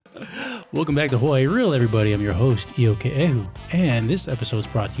Welcome back to Hawaii Real, everybody. I'm your host, Ioke Ehu, and this episode is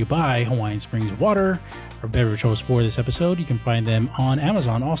brought to you by Hawaiian Springs Water, our beverage host for this episode. You can find them on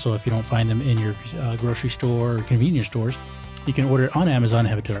Amazon. Also, if you don't find them in your grocery store or convenience stores, you can order it on Amazon and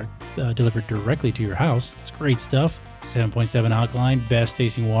have it delivered directly to your house. It's great stuff. 7.7 alkaline, best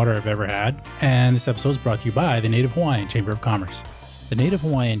tasting water I've ever had. And this episode is brought to you by the Native Hawaiian Chamber of Commerce. The Native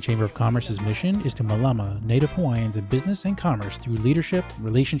Hawaiian Chamber of Commerce's mission is to malama Native Hawaiians in business and commerce through leadership,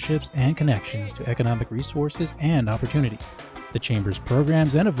 relationships, and connections to economic resources and opportunities. The Chamber's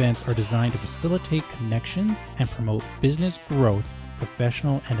programs and events are designed to facilitate connections and promote business growth,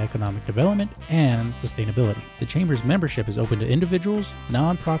 professional and economic development, and sustainability. The Chamber's membership is open to individuals,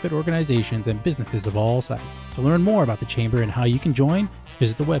 nonprofit organizations, and businesses of all sizes. To learn more about the Chamber and how you can join,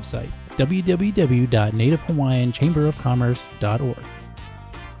 visit the website www.nativehawaiianchamberofcommerce.org.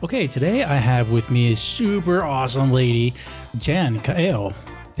 Okay, today I have with me a super awesome lady, Jan Kaeo.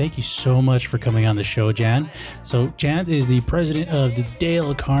 Thank you so much for coming on the show, Jan. So Jan is the president of the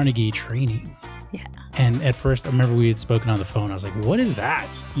Dale Carnegie Training. Yeah. And at first, I remember we had spoken on the phone. I was like, what is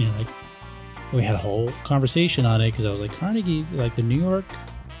that? You know, like we had a whole conversation on it because I was like, Carnegie, like the New York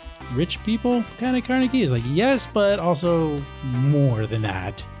rich people kind of Carnegie? Is like, yes, but also more than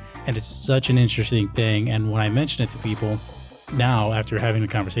that. And it's such an interesting thing. And when I mention it to people now, after having a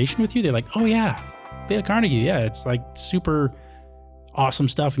conversation with you, they're like, oh yeah, Dale Carnegie. Yeah, it's like super awesome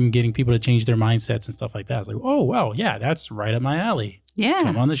stuff and getting people to change their mindsets and stuff like that. It's like, oh, well, yeah, that's right up my alley. Yeah.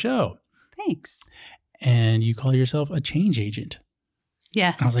 Come on the show. Thanks. And you call yourself a change agent.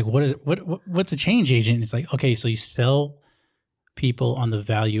 Yes. And I was like, what is it? What's a change agent? It's like, okay, so you sell people on the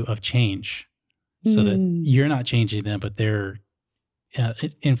value of change so that you're not changing them, but they're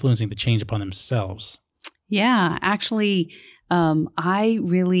influencing the change upon themselves. Yeah. Actually, I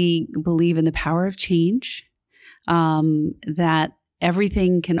really believe in the power of change, that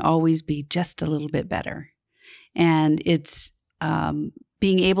everything can always be just a little bit better. And it's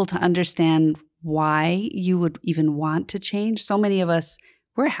being able to understand why you would even want to change. So many of us,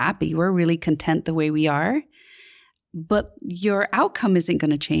 we're happy. We're really content the way we are. But your outcome isn't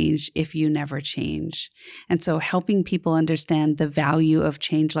going to change if you never change. And so helping people understand the value of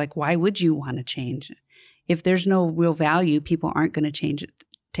change, like why would you want to change? If there's no real value, people aren't going to change it.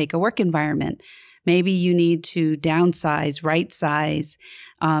 Take a work environment. Maybe you need to downsize, right size.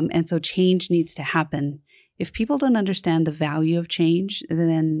 And so change needs to happen. If people don't understand the value of change,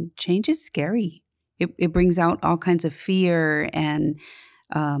 then change is scary. It brings out all kinds of fear and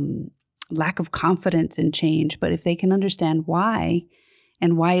lack of confidence in change. But if they can understand why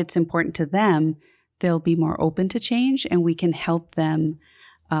and why it's important to them, they'll be more open to change and we can help them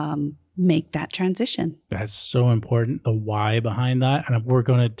make that transition. That's so important, the why behind that. And we're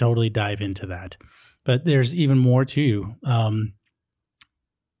going to totally dive into that. But there's even more too.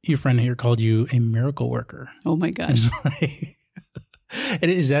 Your friend here called you a miracle worker. Oh my gosh.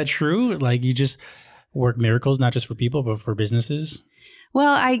 And is that true? Like you just work miracles, not just for people, but for businesses?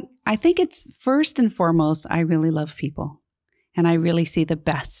 Well, I think it's first and foremost, I really love people. And I really see the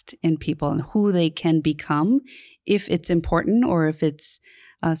best in people and who they can become if it's important or if it's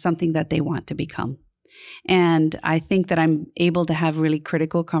something that they want to become. And I think that I'm able to have really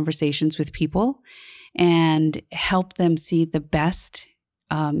critical conversations with people and help them see the best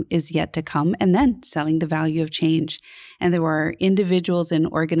is yet to come, and then selling the value of change. And there are individuals and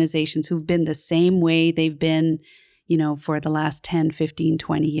organizations who've been the same way they've been, for the last 10, 15,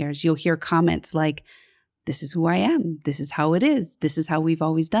 20 years. You'll hear comments like, this is who I am. This is how it is. This is how we've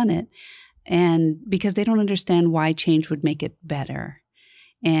always done it. And because they don't understand why change would make it better.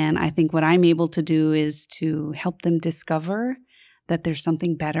 And I think what I'm able to do is to help them discover that there's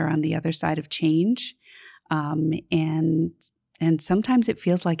something better on the other side of change. And sometimes it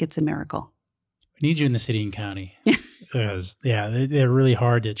feels like it's a miracle. We need you in the city and county. Because, they're really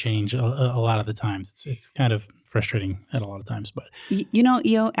hard to change a lot of the times. It's kind of frustrating at a lot of times. But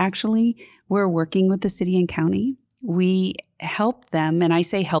actually, we're working with the city and county. We help them, and I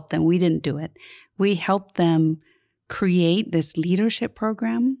say help them, we didn't do it. We help them create this leadership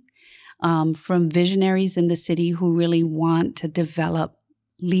program from visionaries in the city who really want to develop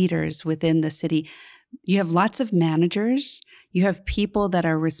leaders within the city. You have lots of managers. You have people that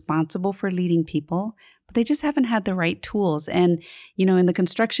are responsible for leading people, but they just haven't had the right tools. And, in the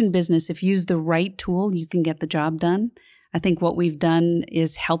construction business, if you use the right tool, you can get the job done. I think what we've done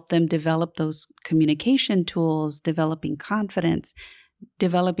is help them develop those communication tools, developing confidence,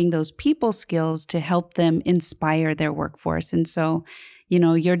 developing those people skills to help them inspire their workforce. And so,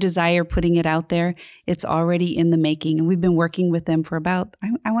 your desire, putting it out there, it's already in the making. And we've been working with them for about,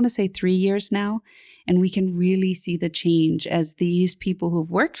 I want to say 3 years now. And we can really see the change as these people who've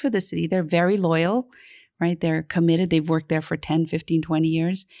worked for the city, they're very loyal, right? They're committed. They've worked there for 10, 15, 20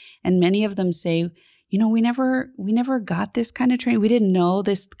 years. And many of them say, we never got this kind of training. We didn't know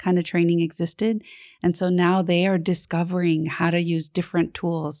this kind of training existed. And so now they are discovering how to use different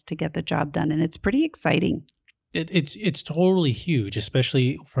tools to get the job done. And it's pretty exciting. It's totally huge,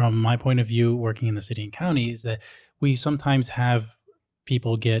 especially from my point of view, working in the city and county, is that we sometimes have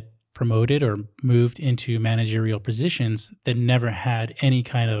people get promoted or moved into managerial positions that never had any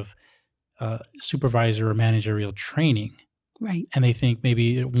kind of supervisor or managerial training. Right. And they think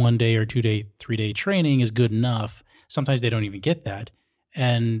maybe 1 day or 2 day, 3 day training is good enough. Sometimes they don't even get that.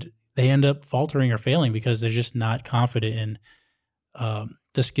 And they end up faltering or failing because they're just not confident in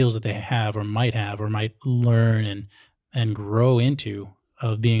the skills that they have or might learn and grow into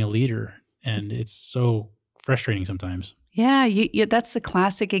of being a leader. And it's so frustrating sometimes. Yeah, that's the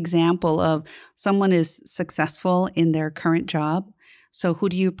classic example of someone is successful in their current job. So who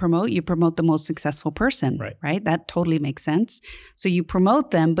do you promote? You promote the most successful person, right? That totally makes sense. So you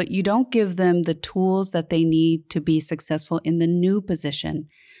promote them, but you don't give them the tools that they need to be successful in the new position.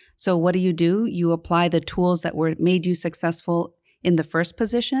 So what do? You apply the tools that made you successful in the first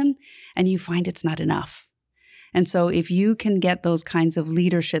position, and you find it's not enough. And so if you can get those kinds of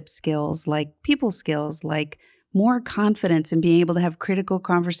leadership skills, like people skills, like more confidence in being able to have critical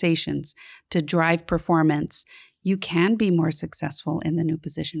conversations to drive performance, you can be more successful in the new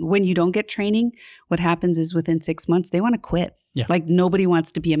position. When you don't get training, what happens is within 6 months, they want to quit. Yeah. Like nobody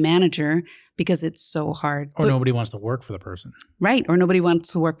wants to be a manager because it's so hard. Or nobody wants to work for the person. Right. Or nobody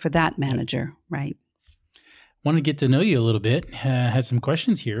wants to work for that manager. Yeah. Right. Want to get to know you a little bit. Had some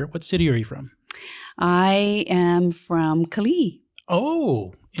questions here. What city are you from? I am from Kalihi.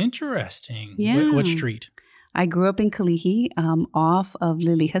 Oh, interesting. Yeah. What street? I grew up in Kalihi, off of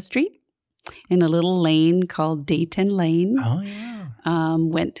Liliha Street, in a little lane called Dayton Lane. Oh, yeah.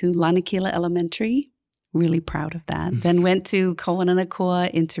 Went to Lanakila Elementary. Really proud of that. Then went to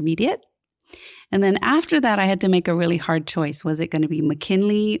Kawananakua Intermediate. And then after that, I had to make a really hard choice. Was it going to be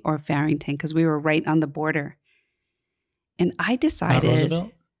McKinley or Farrington? Because we were right on the border. And I decided... Not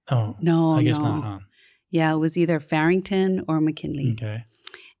Roosevelt? Oh, no, I guess not, huh? Yeah, it was either Farrington or McKinley. Okay.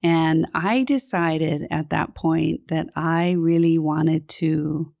 And I decided at that point that I really wanted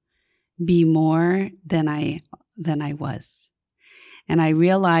to be more than I was. And I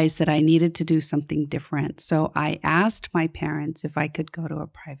realized that I needed to do something different. So I asked my parents if I could go to a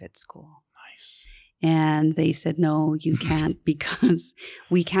private school. Nice. And they said, no, you can't because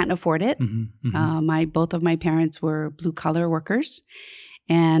we can't afford it. Mm-hmm, mm-hmm. Both of my parents were blue-collar workers.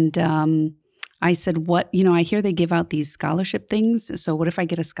 And I said, I hear they give out these scholarship things. So what if I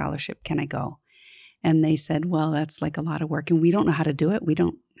get a scholarship? Can I go? And they said, well, that's like a lot of work. And we don't know how to do it. We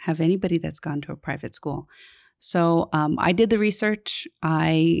don't have anybody that's gone to a private school. So I did the research.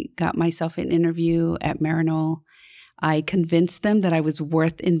 I got myself an interview at Maryknoll. I convinced them that I was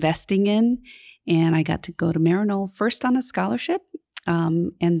worth investing in. And I got to go to Maryknoll first on a scholarship.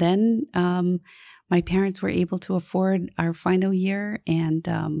 And then my parents were able to afford our final year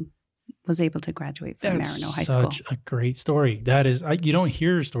and was able to graduate from Maryknoll High School. Such a great story. That is, you don't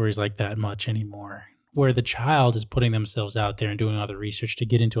hear stories like that much anymore, where the child is putting themselves out there and doing all the research to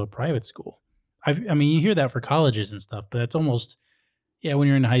get into a private school. I mean, you hear that for colleges and stuff, but that's almost, when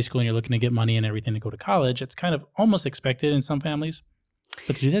you're in high school and you're looking to get money and everything to go to college, it's kind of almost expected in some families.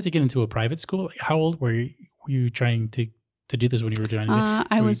 But to do that to get into a private school, like how old were you trying to do this when you were trying to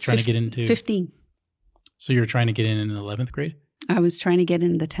I was trying to get into 15. So you were trying to get in the 11th grade? I was trying to get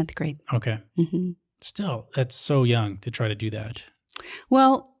in the 10th grade. Okay. Mm-hmm. Still, that's so young to try to do that.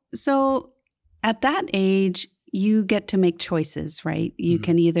 Well, so at that age, you get to make choices, right? You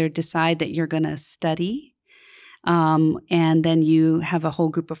can either decide that you're going to study, and then you have a whole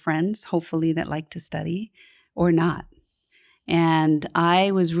group of friends, hopefully, that like to study, or not. And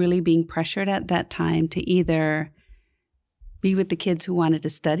I was really being pressured at that time to either be with the kids who wanted to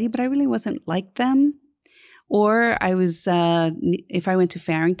study, but I really wasn't like them. Or I was, if I went to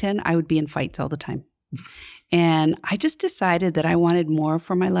Farrington, I would be in fights all the time. And I just decided that I wanted more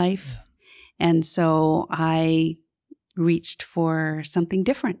for my life. Yeah. And so I reached for something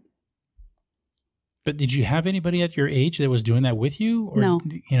different. But did you have anybody at your age that was doing that with you? Or, no.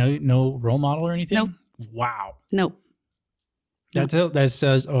 No role model or anything? Nope. Wow. Nope. That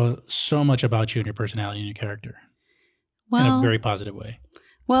says so much about you and your personality and your character. Well, in a very positive way.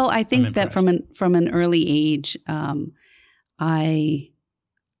 Well, I think that from an early age, I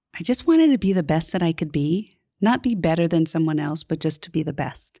just wanted to be the best that I could be, not be better than someone else, but just to be the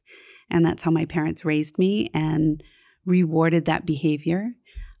best. And that's how my parents raised me and rewarded that behavior.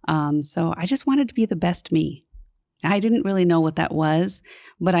 So I just wanted to be the best me. I didn't really know what that was,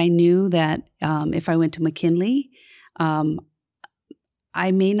 but I knew that if I went to McKinley,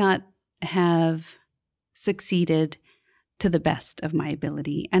 I may not have succeeded to the best of my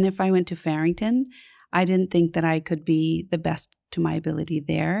ability. And if I went to Farrington, I didn't think that I could be the best to my ability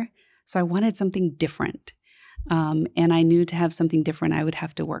there. So I wanted something different. And I knew to have something different, I would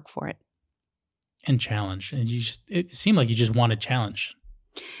have to work for it. And challenge. And it seemed like you just wanted challenge.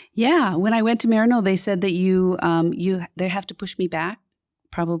 Yeah. When I went to Marino, they said that they have to push me back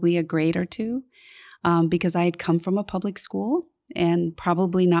probably a grade or two because I had come from a public school and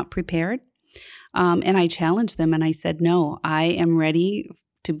probably not prepared. And I challenged them and I said, no, I am ready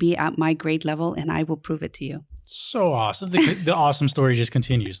to be at my grade level and I will prove it to you. So awesome. The awesome story just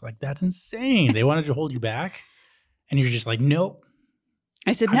continues. Like, that's insane. They wanted to hold you back and you're just like, nope.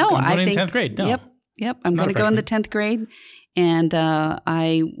 I said, no, I'm going in 10th grade. No. Yep. I'm going to go in the 10th grade. And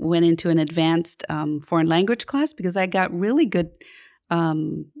I went into an advanced foreign language class because I got really good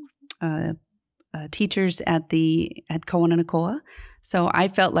teachers at Kawananakoa. So I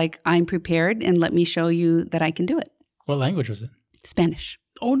felt like I'm prepared and let me show you that I can do it. What language was it? Spanish.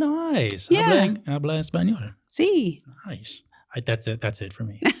 Oh, nice. Yeah. Habla español. Sí. Nice. That's it. That's it for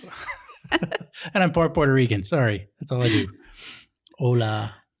me. And I'm part Puerto Rican. Sorry. That's all I do.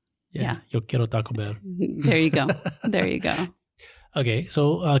 Hola. Yeah. Yo quiero Taco Bell. There you go. There you go. Okay.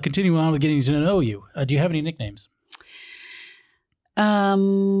 So continuing on with getting to know you. Do you have any nicknames?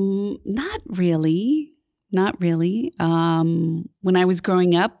 Not really. Not really. When I was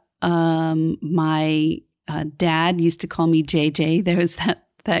growing up, my dad used to call me JJ. There was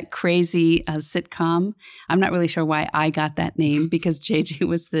that crazy sitcom. I'm not really sure why I got that name because JJ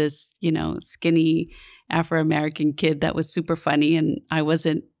was this, skinny Afro-American kid that was super funny, and I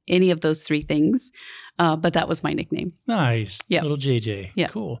wasn't any of those three things, but that was my nickname. Nice. Yeah. Little JJ. Yeah.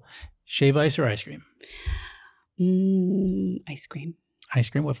 Cool. Shave ice or ice cream? Ice cream. Ice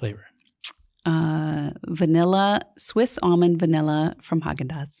cream, what flavor? Vanilla, Swiss almond vanilla from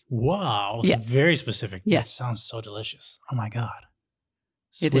Haagen-Dazs. Wow. Yeah. Very specific. Yes. That sounds so delicious. Oh my God.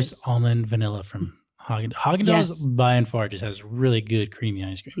 It Swiss is. almond vanilla from Haagen-Dazs. Haagen-Dazs Yes. by and far just has really good creamy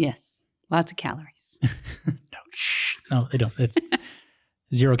ice cream. Yes. Lots of calories. No, they don't. It's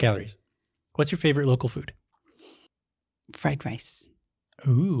 0 calories. What's your favorite local food? Fried rice.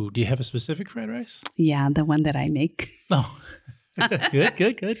 Ooh, do you have a specific fried rice? Yeah, the one that I make, Oh,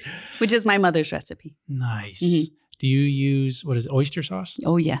 good. which is my mother's recipe. Nice. Mhm. Do you use, what is it, oyster sauce?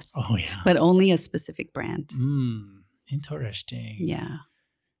 Oh, yes. Oh, yeah. But only a specific brand. Interesting. Yeah.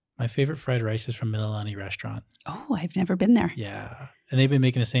 My favorite fried rice is from Mililani Restaurant. Oh, I've never been there. Yeah. And they've been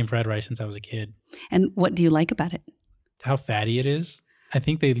making the same fried rice since I was a kid. And what do you like about it? How fatty it is. I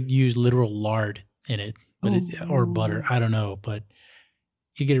think they use literal lard in it, but or butter. I don't know, but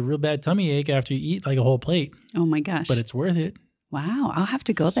you get a real bad tummy ache after you eat like a whole plate, Oh my gosh. but it's worth it. Wow. I'll have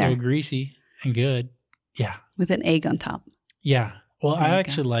to go So there greasy and good. Yeah. with an egg on top. Yeah. Well, There I you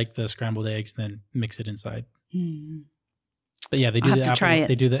actually like the scrambled eggs, then mix it inside. Mm. But yeah, they I'll do have the to try it.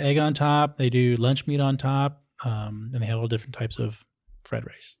 They do the egg on top. They do lunch meat on top, and they have all different types of fried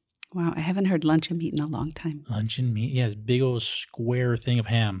rice. Wow. I haven't heard luncheon meat in a long time. Luncheon meat, yeah, it's big old square thing of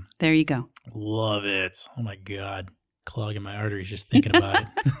ham. There you go. Love it. Oh my God, clogging my arteries just thinking about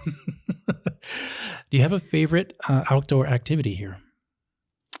it. Do you have a favorite outdoor activity here?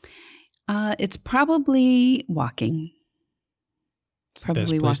 It's probably walking. It's the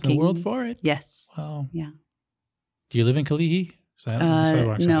best place in the world for it. Yes. Wow. Yeah. Do you live in Kalihi? The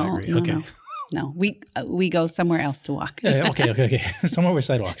sidewalks are not No, great. no, Okay. no. We go somewhere else to walk. Yeah, okay. Somewhere with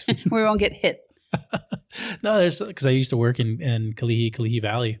sidewalks. We won't get hit. No, there's because I used to work in Kalihi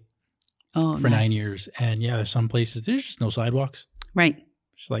Valley for 9 years, and yeah, there's some places there's just no sidewalks. Right.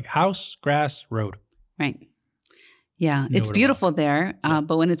 It's like house, grass, road. Right. Yeah, Nowhere it's to beautiful there, Yeah.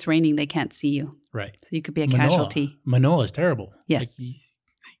 but when it's raining, they can't see you. Right. So you could be a casualty. Manoa is terrible. Yes.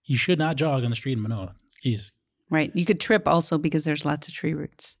 You should not jog on the street in Manoa. Jeez. Right. You could trip also because there's lots of tree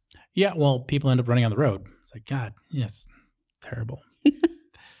roots. Yeah, well, people end up running on the road. It's like, God, yeah, it's terrible.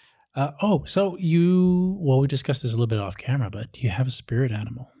 So we discussed this a little bit off camera, but do you have a spirit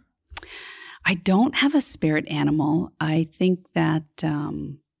animal? I don't have a spirit animal. I think that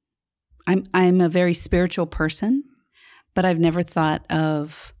I'm a very spiritual person, but I've never thought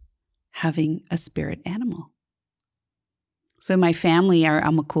of having a spirit animal. So in my family, our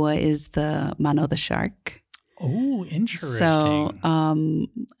Aumakua is the Mano the shark. Oh, interesting. So,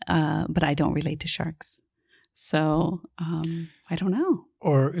 but I don't relate to sharks. So I don't know.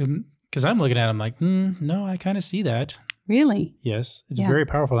 Or because I'm looking at it, I'm like, no, I kind of see that. Really? Yes, it's Yeah. a very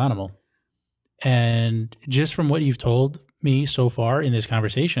powerful animal. And just from what you've told me so far in this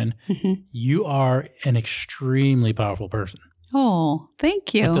conversation, you are an extremely powerful person. Oh,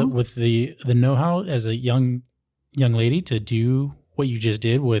 thank you. With the know-how as a young lady to do what you just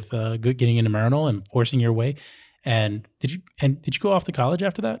did with getting into Marinol and forcing your way. And did you go off to college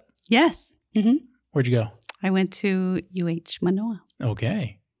after that? Yes. Where'd you go? I went to UH Manoa.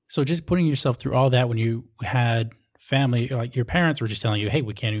 Okay. So just putting yourself through all that when you had family, like your parents were just telling you, hey,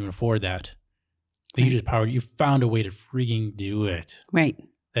 we can't even afford that. But you found a way to freaking do it. Right.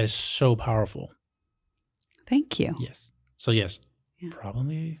 That is so powerful. Thank you. Yes. So yes,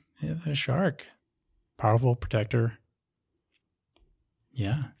 probably a shark. Powerful protector.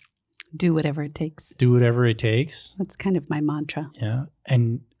 Yeah. Do whatever it takes. Do whatever it takes. That's kind of my mantra. Yeah.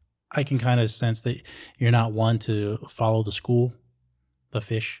 And I can kind of sense that you're not one to follow the school, the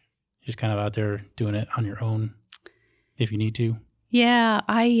fish. You're just kind of out there doing it on your own if you need to. Yeah.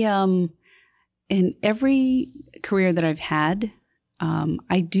 In every career that I've had,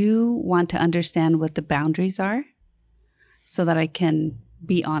 I do want to understand what the boundaries are so that I can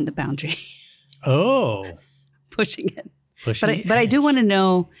be on the boundary. Oh. Pushing it. But I do want to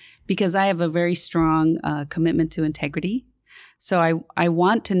know, because I have a very strong commitment to integrity. So I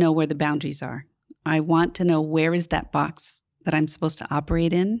want to know where the boundaries are. I want to know where is that box that I'm supposed to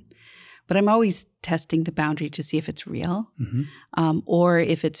operate in. But I'm always testing the boundary to see if it's real or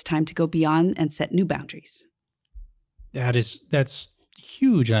if it's time to go beyond and set new boundaries. That's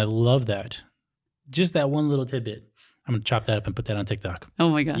huge. And I love that. Just that one little tidbit. I'm going to chop that up and put that on TikTok. Oh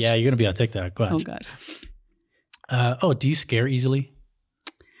my gosh. Yeah, you're going to be on TikTok. Go ahead. Oh gosh. Do you scare easily?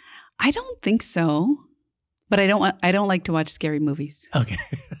 I don't think so. But I don't like to watch scary movies. Okay.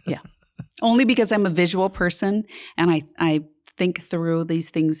 Yeah. Only because I'm a visual person and I think through these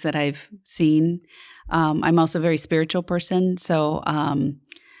things that I've seen. I'm also a very spiritual person, so I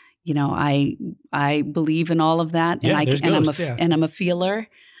believe in all of that, and I'm a feeler.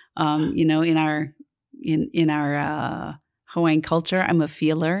 In our Hawaiian culture, I'm a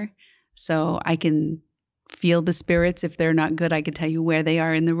feeler, so I can feel the spirits. If they're not good, I can tell you where they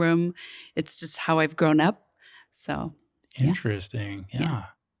are in the room. It's just how I've grown up. So interesting. Yeah.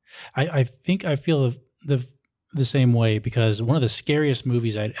 I think I feel the same way, because one of the scariest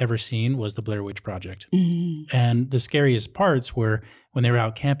movies I'd ever seen was The Blair Witch Project. And the scariest parts were when they were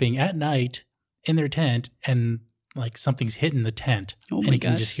out camping at night in their tent and like something's hitting the tent and you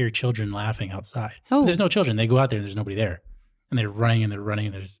can just hear children laughing outside. But there's no children. They go out there and there's nobody there. And they're running and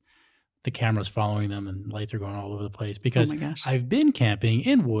there's the camera's following them and lights are going all over the place, because I've been camping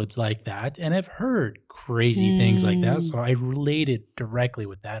in woods like that and I've heard crazy things like that. So I related directly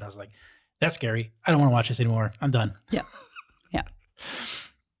with that. I was like, that's scary. I don't want to watch this anymore. I'm done. Yeah. Yeah.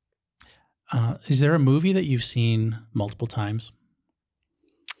 Is there a movie that you've seen multiple times?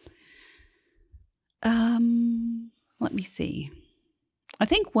 Let me see. I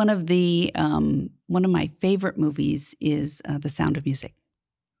think one of my favorite movies is The Sound of Music.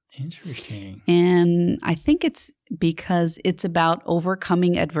 Interesting. And I think it's because it's about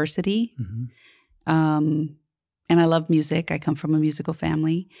overcoming adversity. And I love music. I come from a musical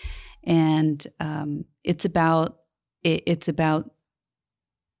family. And it's about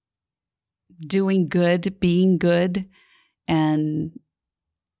doing good, being good, and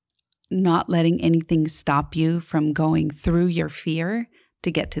not letting anything stop you from going through your fear to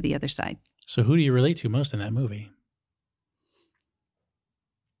get to the other side. So who do you relate to most in that movie?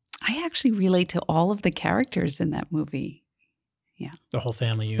 I actually relate to all of the characters in that movie. Yeah. The whole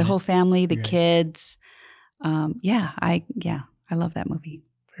family unit. The whole family, the kids. I love that movie.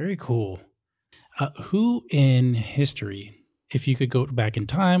 Very cool. Who in history, if you could go back in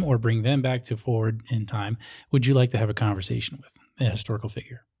time or bring them back to forward in time, would you like to have a conversation with? A historical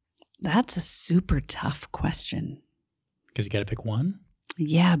figure? That's a super tough question. Because you got to pick one?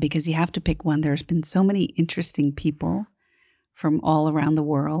 Yeah, because you have to pick one. There's been so many interesting people from all around the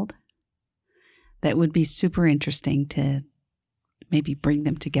world that would be super interesting to maybe bring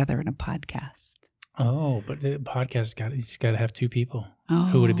them together in a podcast. Oh, but the podcast you just got to have two people. Oh.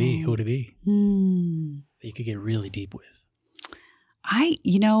 Who would it be? That you could get really deep with. I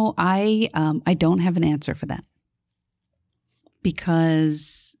don't have an answer for that,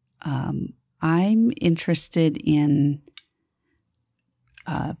 because I'm interested in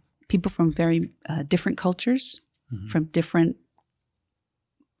people from very different cultures, from different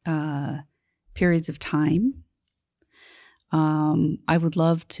periods of time. I would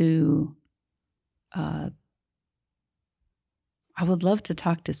love to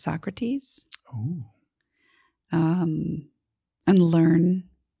talk to Socrates. Ooh. And learn,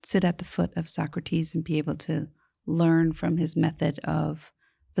 sit at the foot of Socrates and be able to learn from his method of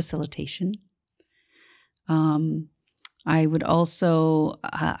facilitation. I would also,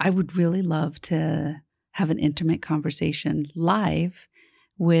 I would really love to have an intimate conversation live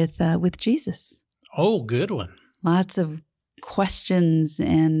with Jesus. Oh, good one. Lots of questions,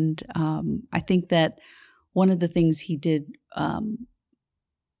 and I think that one of the things he did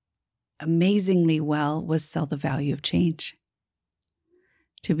amazingly well was sell the value of change.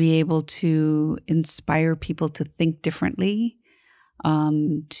 To be able to inspire people to think differently,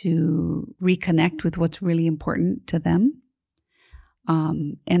 to reconnect with what's really important to them.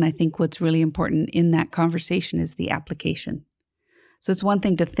 And I think what's really important in that conversation is the application. So it's one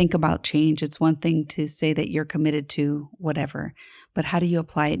thing to think about change. It's one thing to say that you're committed to whatever, but how do you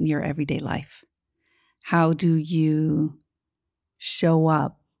apply it in your everyday life? How do you show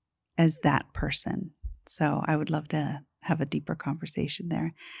up as that person? So I would love to have a deeper conversation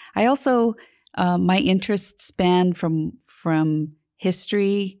there. I also, my interests span from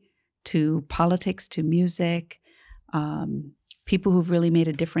history to politics to music, people who've really made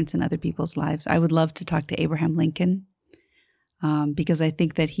a difference in other people's lives. I would love to talk to Abraham Lincoln because I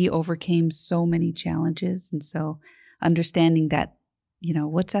think that he overcame so many challenges. And so understanding that,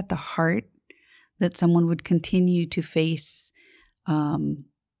 what's at the heart that someone would continue to face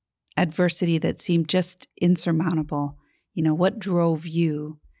adversity that seemed just insurmountable. What drove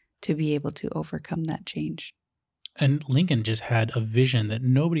you to be able to overcome that change? And Lincoln just had a vision that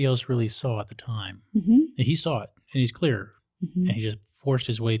nobody else really saw at the time. Mm-hmm. And he saw it, and he's clear, Mm-hmm. and he just forced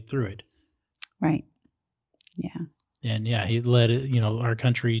his way through it. Right. Yeah. And yeah, he led our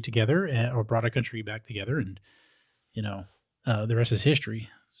country together, or brought our country back together, and the rest is history.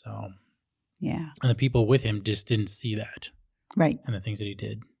 So Yeah. and the people with him just didn't see that, Right. and the things that he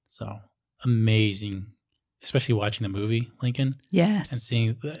did. So amazing, especially watching the movie Lincoln Yes. and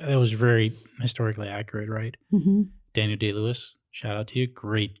seeing that was very historically accurate, right? Mm-hmm. Daniel Day-Lewis, shout out to you,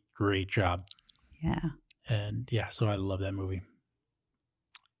 great job. Yeah. And yeah, so I love that movie.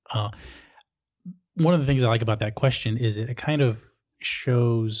 One of the things I like about that question is it kind of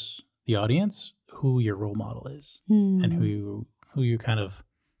shows the audience who your role model is and who you kind of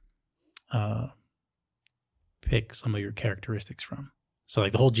pick some of your characteristics from. So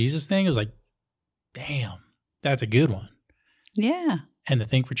like the whole Jesus thing, it was like, damn, that's a good one. Yeah. And the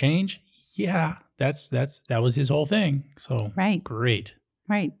thing for change, yeah, that was his whole thing. So Right. great.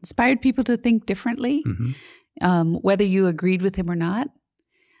 Right. Inspired people to think differently, whether you agreed with him or not.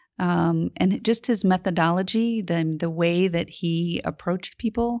 And just his methodology, the way that he approached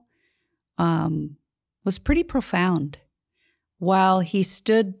people was pretty profound. While he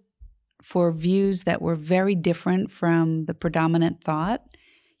stood for views that were very different from the predominant thought,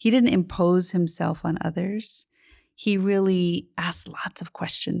 he didn't impose himself on others. He really asked lots of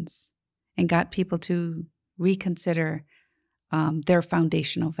questions and got people to reconsider their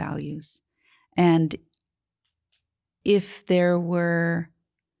foundational values. And if there were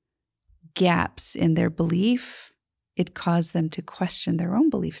gaps in their belief, it caused them to question their own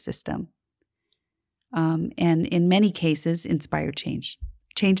belief system. And in many cases, inspired change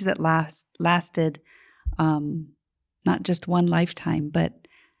that lasted not just one lifetime, but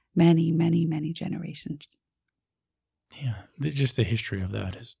many, many, many generations. Yeah, just the history of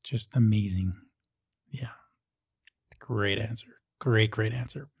that is just amazing. Yeah, great answer. Great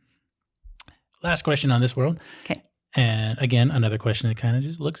answer. Last question on this world. Okay. And again, another question that kind of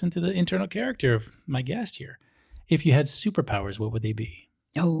just looks into the internal character of my guest here. If you had superpowers, what would they be?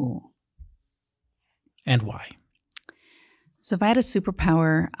 Oh. And why? So if I had a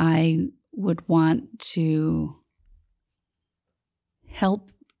superpower, I would want to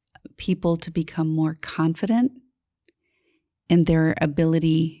help people to become more confident in their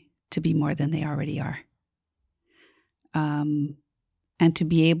ability to be more than they already are. And to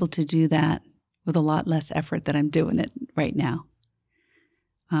be able to do that with a lot less effort than I'm doing it right now.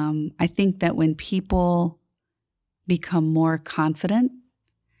 I think that when people become more confident,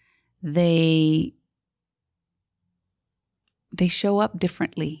 they show up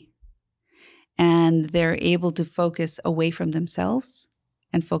differently, and they're able to focus away from themselves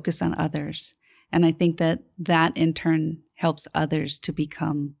and focus on others. And I think that in turn helps others to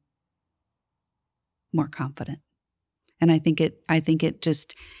become more confident. And I think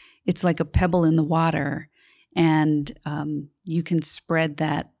it's like a pebble in the water, and you can spread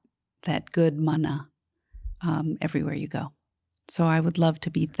that good manna everywhere you go. So I would love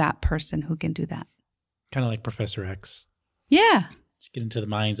to be that person who can do that. Kind of like Professor X. Yeah. Just get into the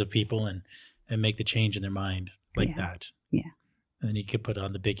minds of people and make the change in their mind like that. Yeah. And then you could put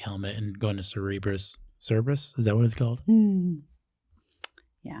on the big helmet and go into Cerberus. Cerberus? Is that what it's called?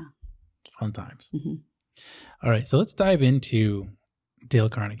 Yeah. Fun times. Mm-hmm. All right. So let's dive into Dale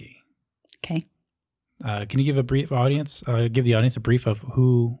Carnegie. Okay. Can you give the audience a brief of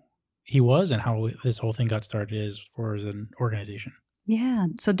who he was and how this whole thing got started as far as an organization? Yeah.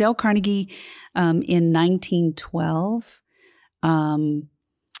 So Dale Carnegie, in 1912,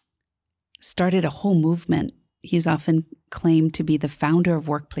 started a whole movement. He's often claimed to be the founder of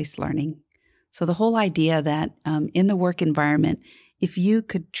workplace learning. So the whole idea that in the work environment, if you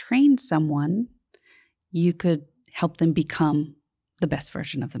could train someone, you could help them become the best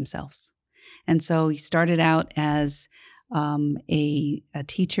version of themselves. And so he started out as a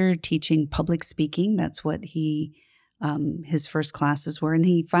teacher teaching public speaking. That's what his first classes were. And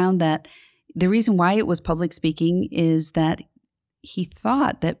he found that the reason why it was public speaking is that he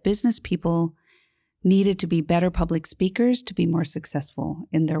thought that business people needed to be better public speakers to be more successful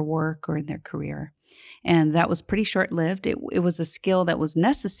in their work or in their career. And that was pretty short-lived. It was a skill that was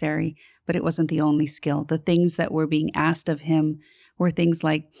necessary, but it wasn't the only skill. The things that were being asked of him were things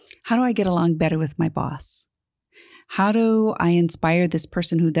like, how do I get along better with my boss? How do I inspire this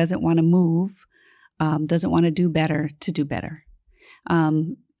person who doesn't want to move, doesn't want to do better, to do better?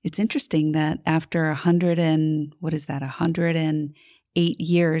 It's interesting that after 108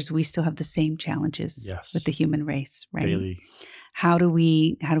 years, we still have the same challenges with the human race, right? Daily. How do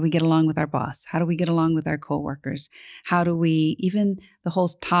we get along with our boss? How do we get along with our coworkers? How do we, even the whole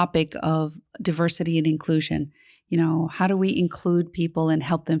topic of diversity and inclusion, how do we include people and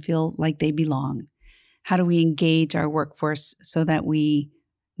help them feel like they belong? How do we engage our workforce so that we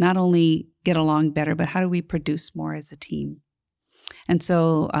not only get along better, but how do we produce more as a team? And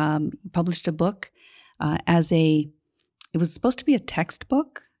so published a book it was supposed to be a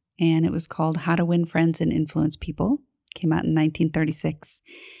textbook, and it was called How to Win Friends and Influence People. Came out in 1936.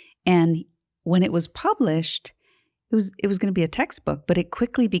 And when it was published, it was going to be a textbook, but it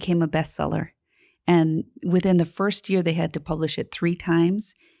quickly became a bestseller. And within the first year, they had to publish it 3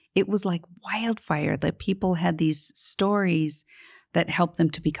 times. It was like wildfire that people had these stories that helped them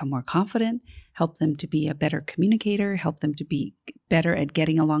to become more confident, helped them to be a better communicator, helped them to be better at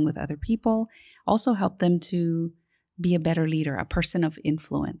getting along with other people, also helped them to be a better leader, a person of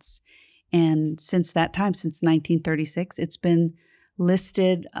influence. And since that time, since 1936, it's been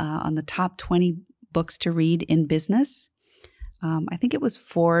listed on the top 20 books to read in business. I think it was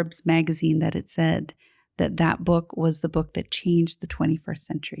Forbes magazine that it said that book was the book that changed the 21st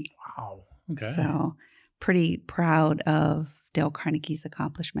century. Wow. Okay. So pretty proud of Dale Carnegie's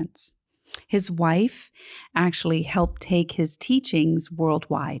accomplishments. His wife actually helped take his teachings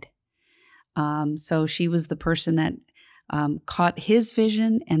worldwide. So she was the person that caught his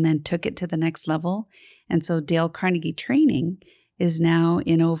vision and then took it to the next level. And so Dale Carnegie Training is now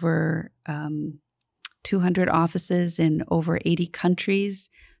in over 200 offices in over 80 countries,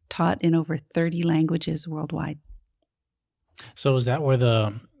 taught in over 30 languages worldwide. So is that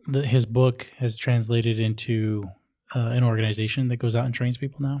where his book has translated into an organization that goes out and trains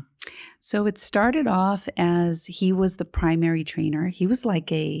people now? So it started off as he was the primary trainer. He was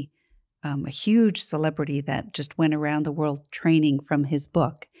like a huge celebrity that just went around the world training from his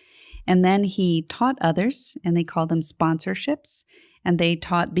book. And then he taught others, and they called them sponsorships. And they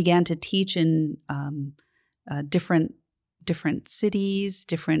began to teach in different cities,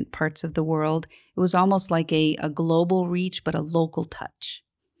 different parts of the world. It was almost like a global reach, but a local touch.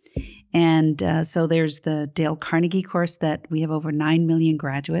 And so there's the Dale Carnegie course that we have over 9 million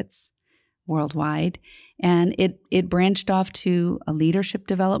graduates worldwide. And it branched off to a leadership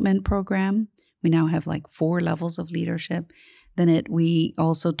development program. We now have like 4 levels of leadership. Then we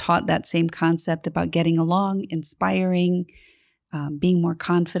also taught that same concept about getting along, inspiring, being more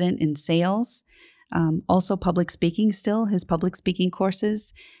confident in sales. Also public speaking still, his public speaking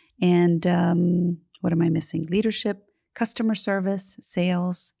courses. And what am I missing? Leadership, customer service,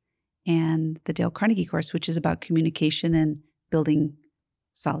 sales, and the Dale Carnegie course, which is about communication and building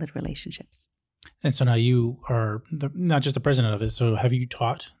solid relationships. And so now you are not just the president of it. So have you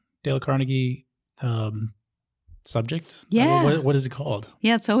taught Dale Carnegie subject? Yeah. What is it called?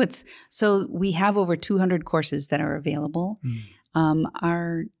 Yeah. So we have over 200 courses that are available.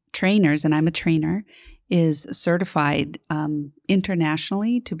 Our trainers, and I'm a trainer, is certified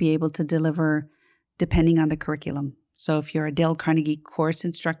internationally to be able to deliver depending on the curriculum. So if you're a Dale Carnegie course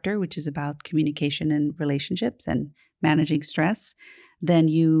instructor, which is about communication and relationships and managing stress, then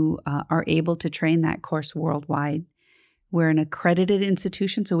you are able to train that course worldwide. We're an accredited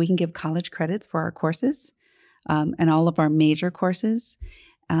institution, so we can give college credits for our courses and all of our major courses.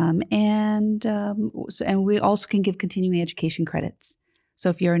 And we also can give continuing education credits. So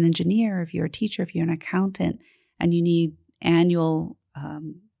if you're an engineer, if you're a teacher, if you're an accountant, and you need annual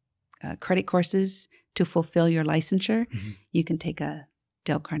credit courses to fulfill your licensure, you can take a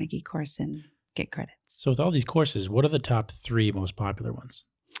Dale Carnegie course and get credits. So with all these courses, what are the top 3 most popular ones?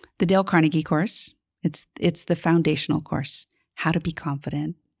 The Dale Carnegie course. It's the foundational course, how to be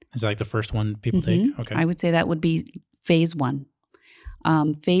confident. Is that like the first one people take? Okay. I would say that would be phase 1.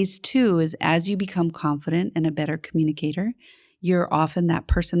 Phase 2 is as you become confident and a better communicator, you're often that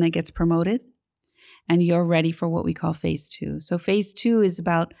person that gets promoted and you're ready for what we call phase 2. So phase 2 is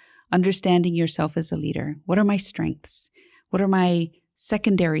about understanding yourself as a leader. What are my strengths? What are my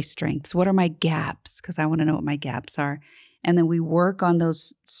secondary strengths? What are my gaps? Because I want to know what my gaps are. And then we work on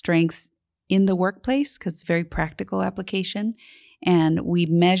those strengths in the workplace because it's a very practical application. And we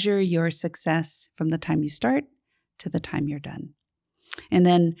measure your success from the time you start to the time you're done. And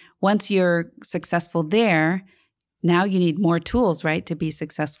then once you're successful there, now you need more tools, right, to be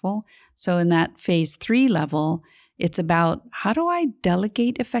successful. So in that phase 3 level, it's about how do I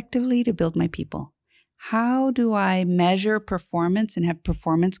delegate effectively to build my people? How do I measure performance and have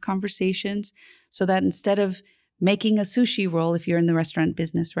performance conversations so that instead of making a sushi roll, if you're in the restaurant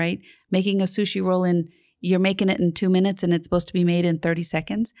business, right? Making a sushi roll you're making it in 2 minutes and it's supposed to be made in 30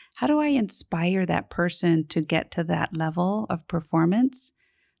 seconds. How do I inspire that person to get to that level of performance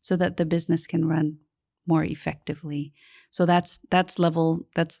so that the business can run more effectively? So that's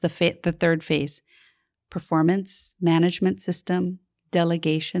the third phase. Performance management system,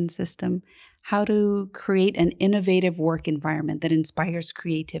 delegation system, how to create an innovative work environment that inspires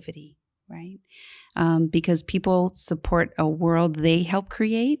creativity, right? Because people support a world they help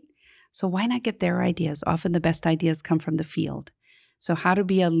create. So why not get their ideas? Often the best ideas come from the field. So how to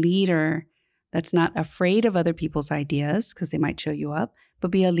be a leader that's not afraid of other people's ideas because they might show you up,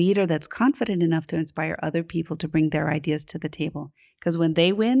 but be a leader that's confident enough to inspire other people to bring their ideas to the table. Because when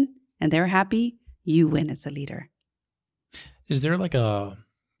they win and they're happy, you win as a leader. Is there like a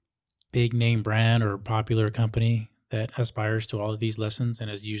big name brand or popular company that aspires to all of these lessons and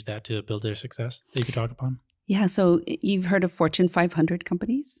has used that to build their success that you could talk upon? Yeah, so you've heard of Fortune 500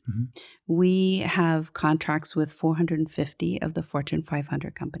 companies. Mm-hmm. We have contracts with 450 of the Fortune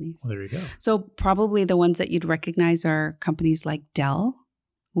 500 companies. Well, there you go. So probably the ones that you'd recognize are companies like Dell.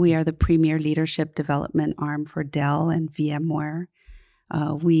 We are the premier leadership development arm for Dell and VMware.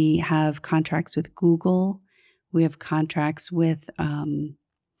 We have contracts with Google. We have contracts with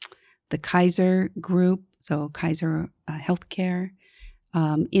the Kaiser Group, so Kaiser Healthcare.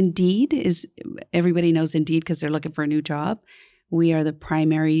 Indeed everybody knows Indeed because they're looking for a new job. We are the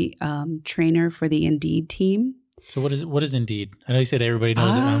primary trainer for the Indeed team. So what is Indeed? I know you said everybody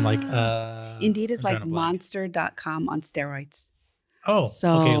knows it, and I'm like, Indeed is like monster.com on steroids. Oh,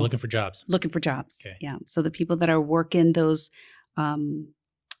 so, okay, looking for jobs. Looking for jobs, okay. Yeah. So the people that are working those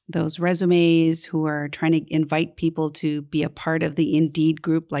resumes, who are trying to invite people to be a part of the Indeed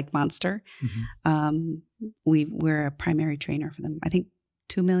group like Monster, we're a primary trainer for them. I think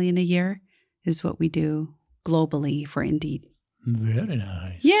 $2 million a year is what we do globally for Indeed. Very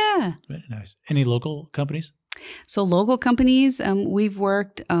nice. Yeah. Very nice. Any local companies? So local companies, we've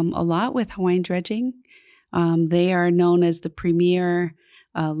worked a lot with Hawaiian Dredging. They are known as the premier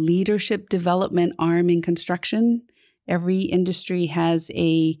leadership development arm in construction. Every industry has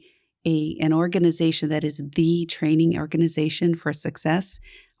an organization that is the training organization for success.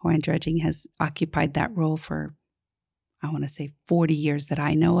 Hawaiian Dredging has occupied that role for, I want to say, 40 years that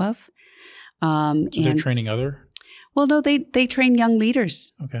I know of. So they're training other? Well, no, they train young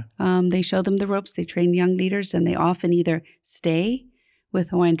leaders. Okay. They show them the ropes. They train young leaders, and they often either stay with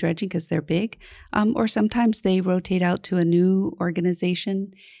Hawaiian Dredging because they're big, or sometimes they rotate out to a new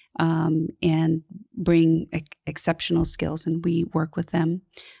organization and bring exceptional skills, and we work with them.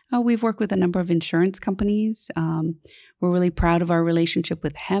 We've worked with a number of insurance companies. We're really proud of our relationship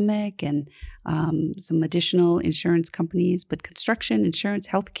with HEMIC and some additional insurance companies, but construction, insurance,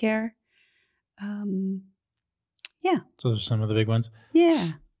 healthcare. Yeah. So those are some of the big ones?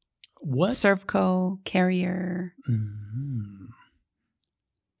 Yeah. What? Servco, Carrier. Mm-hmm.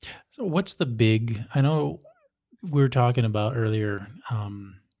 So what's the big, I know we were talking about earlier,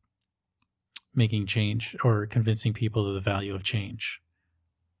 making change or convincing people of the value of change.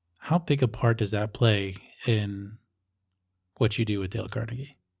 How big a part does that play in what you do with Dale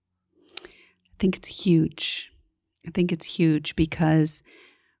Carnegie? I think it's huge. I think it's huge because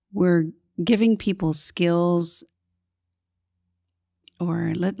we're giving people skills,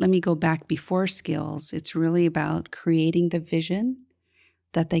 or let me go back before skills. It's really about creating the vision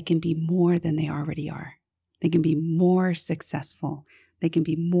that they can be more than they already are. They can be more successful. They can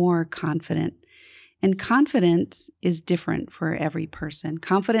be more confident. And confidence is different for every person.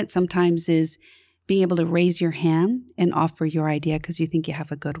 Confidence sometimes is being able to raise your hand and offer your idea because you think you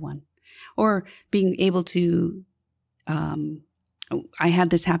have a good one. Or being able to, I had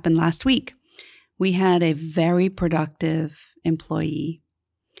this happen last week. We had a very productive employee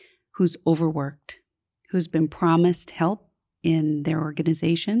who's overworked, who's been promised help in their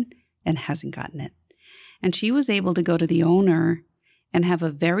organization and hasn't gotten it. And she was able to go to the owner and have a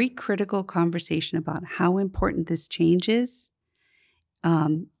very critical conversation about how important this change is,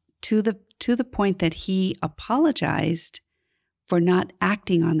 to the point that he apologized for not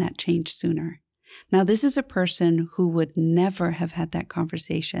acting on that change sooner. Now, this is a person who would never have had that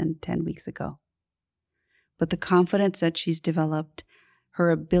conversation 10 weeks ago. But the confidence that she's developed, her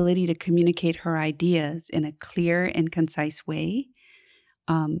ability to communicate her ideas in a clear and concise way,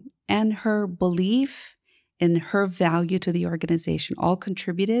 and her belief in her value to the organization all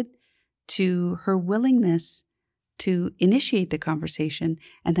contributed to her willingness to initiate the conversation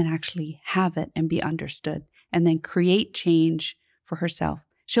and then actually have it and be understood and then create change for herself.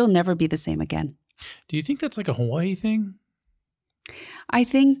 She'll never be the same again. Do you think that's like a Hawaii thing? I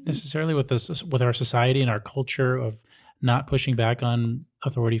think necessarily with this, with our society and our culture of not pushing back on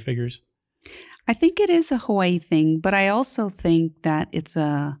authority figures? I think it is a Hawaii thing, but I also think that it's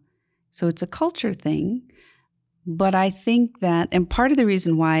a culture thing. But I think that, and part of the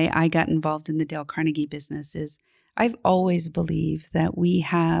reason why I got involved in the Dale Carnegie business is I've always believed that we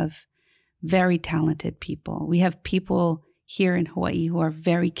have very talented people. We have people here in Hawaii who are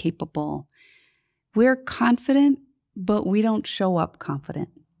very capable. We're confident, but we don't show up confident.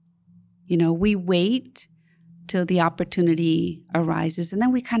 We wait till the opportunity arises, and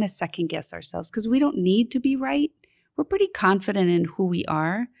then we kind of second guess ourselves because we don't need to be right. We're pretty confident in who we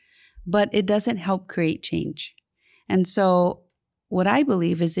are, but it doesn't help create change. And so what I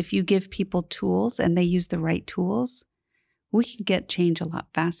believe is if you give people tools and they use the right tools, we can get change a lot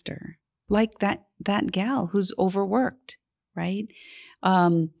faster. Like that gal who's overworked, right?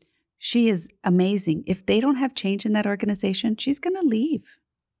 She is amazing. If they don't have change in that organization, she's going to leave,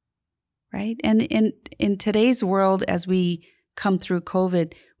 right? And in today's world, as we come through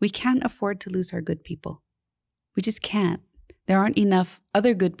COVID, we can't afford to lose our good people. We just can't. There aren't enough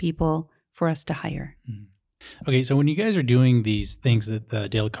other good people for us to hire. Mm-hmm. Okay, so when you guys are doing these things at the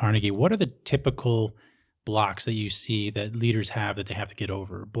Dale Carnegie, what are the typical blocks that you see that leaders have that they have to get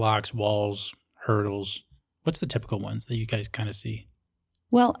over? Blocks, walls, hurdles. What's the typical ones that you guys kind of see?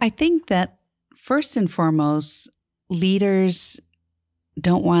 Well, I think that first and foremost, leaders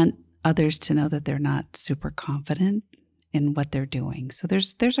don't want others to know that they're not super confident in what they're doing. So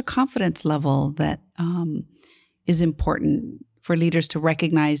there's a confidence level that is important for leaders to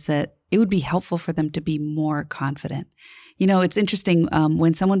recognize that it would be helpful for them to be more confident. It's interesting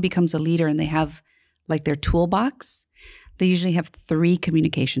when someone becomes a leader and they have like their toolbox, they usually have 3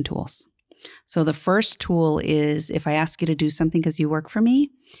 communication tools. So the first tool is if I ask you to do something because you work for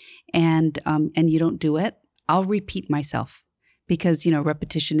me and you don't do it, I'll repeat myself because,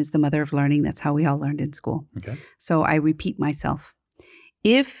 repetition is the mother of learning. That's how we all learned in school. Okay. So I repeat myself.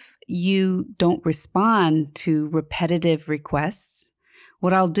 If you don't respond to repetitive requests,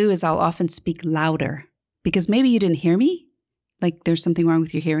 what I'll do is I'll often speak louder because maybe you didn't hear me, like there's something wrong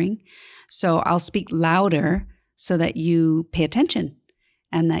with your hearing. So I'll speak louder so that you pay attention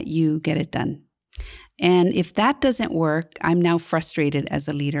and that you get it done. And if that doesn't work, I'm now frustrated as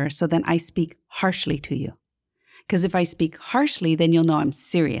a leader. So then I speak harshly to you. Because if I speak harshly, then you'll know I'm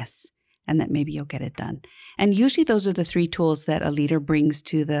serious and that maybe you'll get it done. And usually those are the 3 tools that a leader brings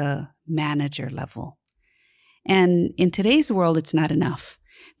to the manager level. And in today's world, it's not enough.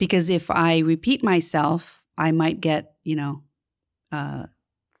 Because if I repeat myself, I might get,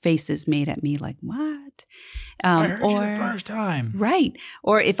 faces made at me like, what? I heard you the first time. Right.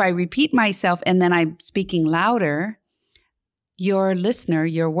 Or if I repeat myself and then I'm speaking louder, your listener,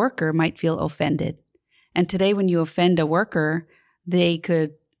 your worker might feel offended. And today when you offend a worker, they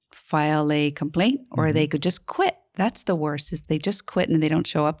could file a complaint or they could just quit. That's the worst. If they just quit and they don't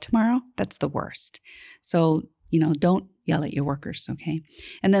show up tomorrow, that's the worst. So, don't yell at your workers, okay?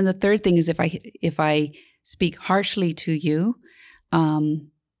 And then the third thing is if I speak harshly to you,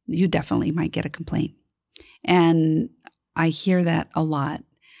 you definitely might get a complaint. And I hear that a lot.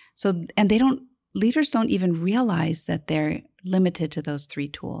 So, and leaders don't even realize that they're limited to those 3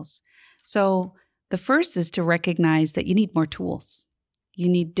 tools. So the first is to recognize that you need more tools. You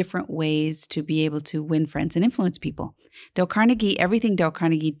need different ways to be able to win friends and influence people. Everything Dale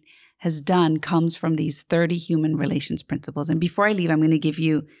Carnegie has done comes from these 30 human relations principles. And before I leave, I'm going to give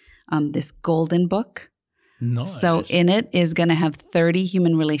you this golden book. Nice. So in it is going to have 30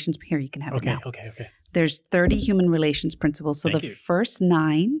 human relations. Here, you can have it now. Okay. There's 30 human relations principles. So Thank the you. first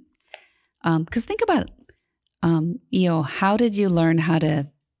 9, because think about it. Io, how did you learn how to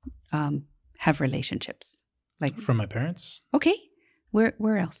have relationships? From my parents. Okay.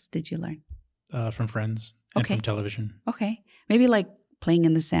 Where else did you learn? from friends and Okay. from television. Okay. Maybe like playing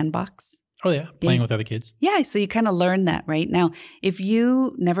in the sandbox. Oh yeah, playing with other kids. Yeah. So you kind of learn that, right? Now, if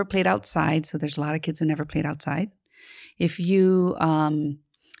you never played outside, so there's a lot of kids who never played outside. If your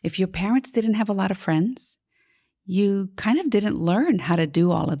parents didn't have a lot of friends, you kind of didn't learn how to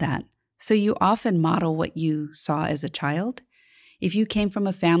do all of that. So you often model what you saw as a child. If you came from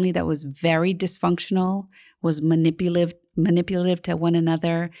a family that was very dysfunctional, was manipulative to one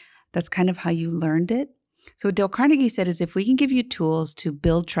another, that's kind of how you learned it. So what Dale Carnegie said is if we can give you tools to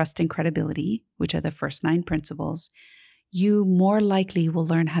build trust and credibility, which are the first 9 principles, you more likely will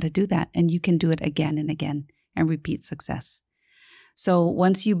learn how to do that. And you can do it again and again and repeat success. So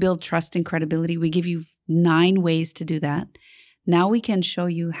once you build trust and credibility, we give you 9 ways to do that. Now we can show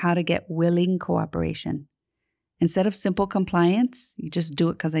you how to get willing cooperation. Instead of simple compliance, you just do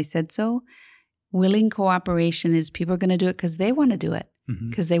it because I said so. Willing cooperation is people are going to do it because they want to do it,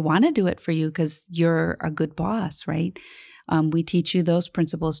 because they want to do it for you because you're a good boss, right? We teach you those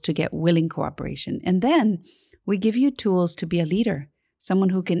principles to get willing cooperation. And then we give you tools to be a leader, someone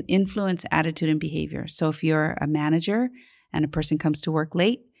who can influence attitude and behavior. So if you're a manager and a person comes to work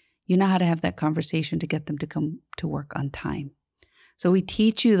late, you know how to have that conversation to get them to come to work on time. So we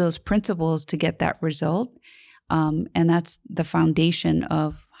teach you those principles to get that result. And that's the foundation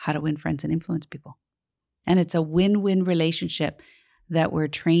of how to win friends and influence people. And it's a win-win relationship that we're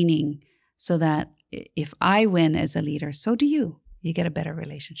training so that if I win as a leader, so do you. You get a better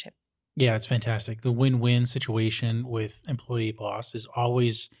relationship. Yeah, it's fantastic. The win-win situation with employee boss is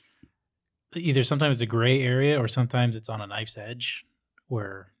always either sometimes it's a gray area or sometimes it's on a knife's edge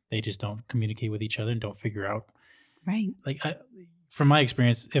where they just don't communicate with each other and don't figure out. Right. From my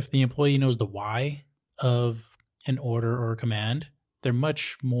experience, if the employee knows the why of an order or a command, they're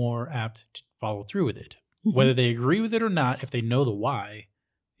much more apt to follow through with it. Mm-hmm. Whether they agree with it or not, if they know the why,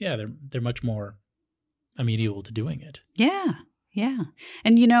 yeah, they're much more amenable to doing it. Yeah, yeah.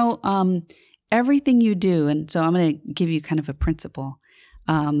 And everything you do, and so I'm going to give you kind of a principle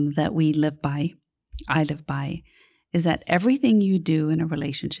that we live by, I live by, is that everything you do in a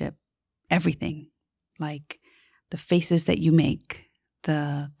relationship, everything, like the faces that you make,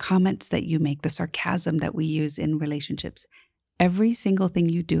 the comments that you make, the sarcasm that we use in relationships, every single thing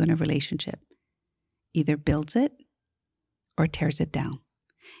you do in a relationship either builds it or tears it down.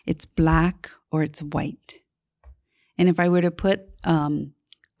 It's black or it's white. And if I were to put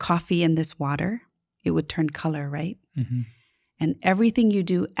coffee in this water, it would turn color, right? Mm-hmm. And everything you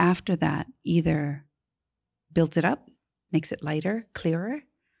do after that either builds it up, makes it lighter, clearer,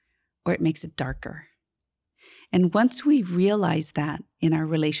 or it makes it darker. And once we realize that in our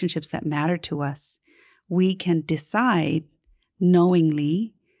relationships that matter to us, we can decide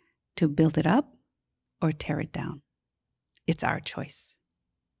knowingly to build it up or tear it down. It's our choice.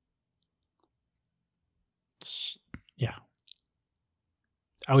 Yeah.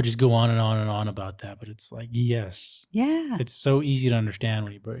 I would just go on and on and on about that, but it's like, yes. Yeah. It's so easy to understand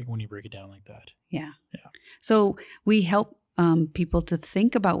when you break it down like that. Yeah. Yeah. So we help people to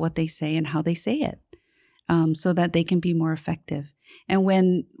think about what they say and how they say it. So that they can be more effective. And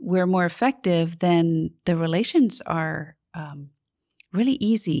when we're more effective, then the relations are really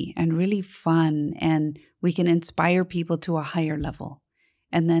easy and really fun, and we can inspire people to a higher level.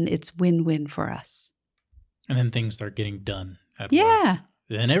 And then it's win-win for us. And then things start getting done at work.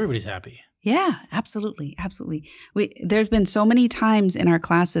 Then everybody's happy. Yeah, absolutely. Absolutely. There's been so many times in our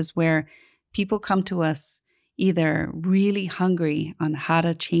classes where people come to us either really hungry on how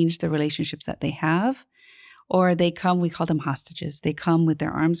to change the relationships that they have, or they come, we call them hostages. They come with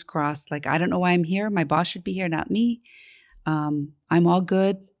their arms crossed, like, I don't know why I'm here. My boss should be here, not me. I'm all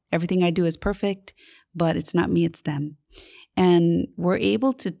good. Everything I do is perfect, but it's not me, it's them. And we're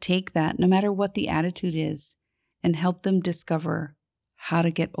able to take that, no matter what the attitude is, and help them discover how to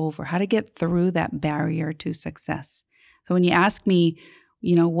get through that barrier to success. So when you ask me,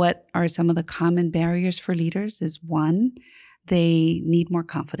 what are some of the common barriers for leaders is 1, they need more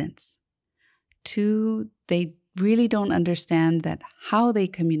confidence. 2, they really don't understand that how they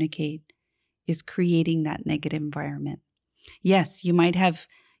communicate is creating that negative environment. Yes, you might have,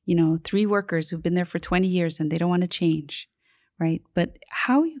 3 workers who've been there for 20 years and they don't want to change, right? But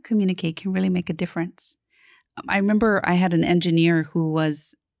how you communicate can really make a difference. I remember I had an engineer who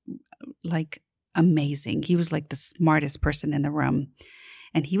was like amazing. He was like the smartest person in the room.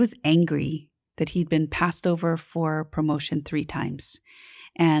 And he was angry that he'd been passed over for promotion 3 times.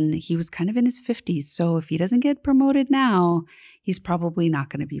 And he was kind of in his 50s. So if he doesn't get promoted now, he's probably not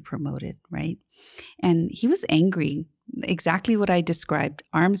going to be promoted, right? And he was angry, exactly what I described.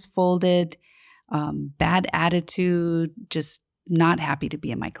 Arms folded, bad attitude, just not happy to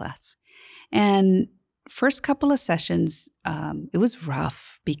be in my class. And first couple of sessions, it was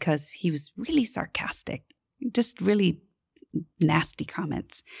rough because he was really sarcastic, just really nasty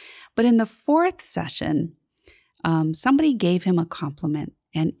comments. But in the fourth session, somebody gave him a compliment.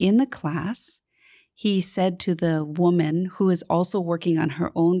 And in the class, he said to the woman who is also working on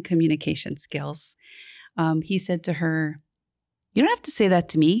her own communication skills, he said to her, "You don't have to say that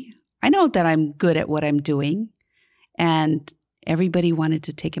to me. I know that I'm good at what I'm doing." And everybody wanted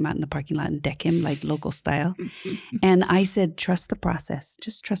to take him out in the parking lot and deck him like local style. And I said, "Trust the process.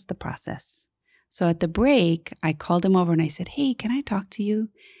 Just trust the process." So at the break, I called him over and I said, "Hey, can I talk to you?"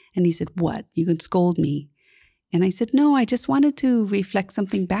 And he said, "What? You can scold me." And I said, "No, I just wanted to reflect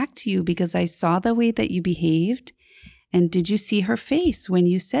something back to you because I saw the way that you behaved. And did you see her face when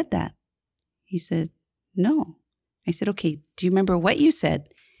you said that?" He said, "No." I said, "Okay, do you remember what you said?"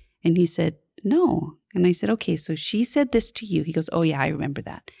 And he said, "No." And I said, "Okay, so she said this to you." He goes, "Oh yeah, I remember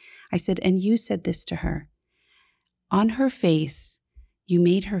that." I said, "And you said this to her. On her face, you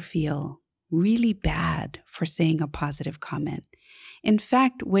made her feel really bad for saying a positive comment. In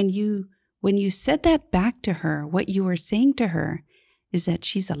fact, when you said that back to her, what you were saying to her is that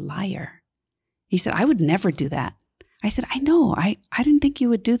she's a liar." He said, "I would never do that." I said, "I know. I didn't think you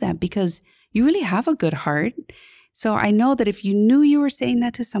would do that because you really have a good heart. So I know that if you knew you were saying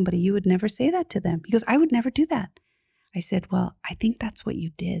that to somebody, you would never say that to them." He goes, "I would never do that." I said, "Well, I think that's what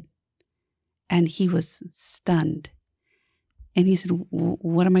you did." And he was stunned. And he said,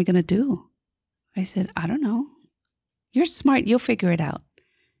 "What am I going to do?" I said, "I don't know. You're smart. You'll figure it out."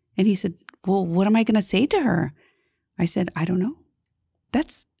 And he said, "Well, what am I going to say to her?" I said, "I don't know.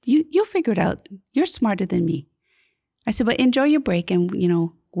 That's you'll figure it out. You're smarter than me." I said, "But enjoy your break and,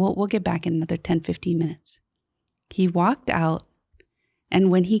 we'll get back in another 10, 15 minutes. He walked out,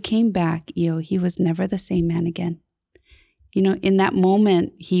 and when he came back, he was never the same man again. In that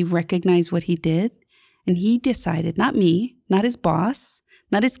moment, he recognized what he did, and he decided, not me, not his boss,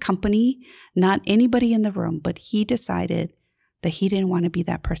 not his company, not anybody in the room, but he decided that he didn't want to be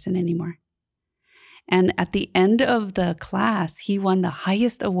that person anymore. And at the end of the class, he won the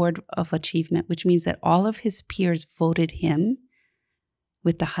highest award of achievement, which means that all of his peers voted him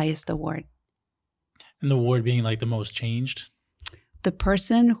with the highest award. And the award being like the most changed? The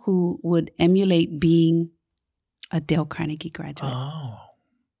person who would emulate being a Dale Carnegie graduate. Oh.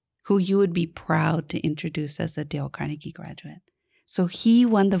 Who you would be proud to introduce as a Dale Carnegie graduate. So he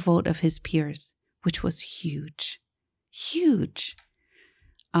won the vote of his peers, which was huge. Huge.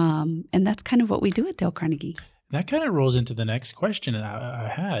 And that's kind of what we do at Dale Carnegie. That kind of rolls into the next question I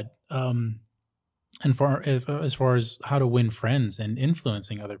had. As far as how to win friends and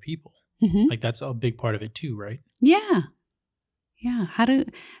influencing other people. Mm-hmm. Like that's a big part of it too, right? Yeah. Yeah. How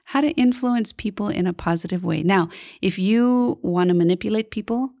to influence people in a positive way. Now, if you want to manipulate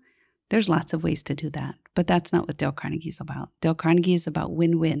people, there's lots of ways to do that. But that's not what Dale Carnegie is about. Dale Carnegie is about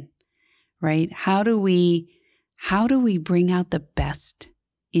win-win, right? How do we bring out the best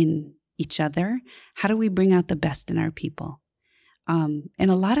in each other? How do we bring out the best in our people? And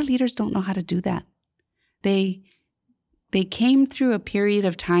a lot of leaders don't know how to do that. They came through a period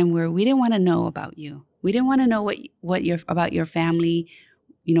of time where we didn't want to know about you. We didn't want to know what about your family.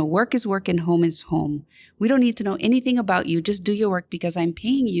 Work is work and home is home. We don't need to know anything about you. Just do your work because I'm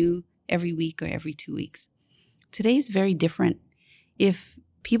paying you every week or every 2 weeks. Today's very different. If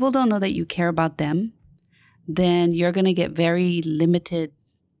people don't know that you care about them, then you're going to get very limited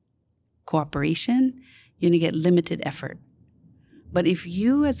cooperation. You're going to get limited effort. But if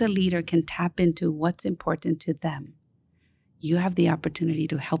you as a leader can tap into what's important to them, you have the opportunity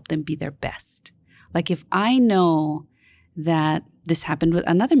to help them be their best. Like if I know that this happened with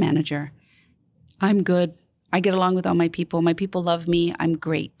another manager, I'm good. I get along with all my people. My people love me. I'm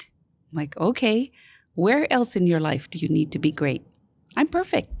great. I'm like, okay, where else in your life do you need to be great? I'm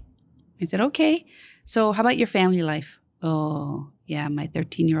perfect. I said, okay. So how about your family life? Oh, yeah, my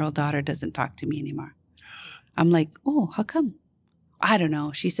 13-year-old daughter doesn't talk to me anymore. I'm like, oh, how come? I don't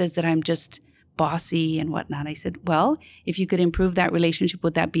know. She says that I'm just bossy and whatnot. I said, well, if you could improve that relationship,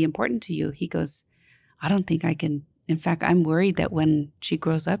 would that be important to you? He goes, I don't think I can. In fact, I'm worried that when she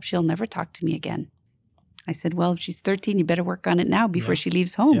grows up, she'll never talk to me again. I said, well, if she's 13, you better work on it now before she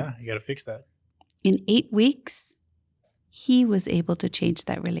leaves home. Yeah, you got to fix that. In 8 weeks, he was able to change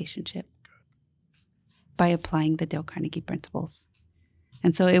that relationship by applying the Dale Carnegie principles.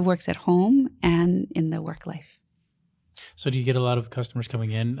 And so it works at home and in the work life. So do you get a lot of customers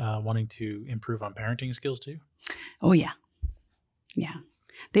coming in wanting to improve on parenting skills too? Oh, yeah. Yeah.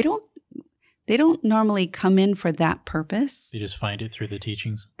 They don't normally come in for that purpose. They just find it through the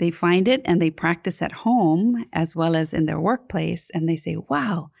teachings. They find it and they practice at home as well as in their workplace. And they say,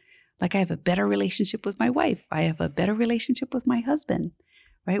 wow, Like I have a better relationship with my wife. I have a better relationship with my husband,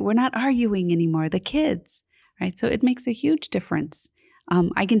 right? We're not arguing anymore. The kids, right? So it makes a huge difference.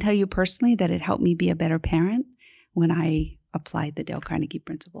 I can tell you personally that it helped me be a better parent when I applied the Dale Carnegie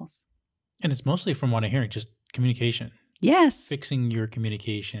principles. And it's mostly from what I'm hearing, just communication. Yes. Fixing your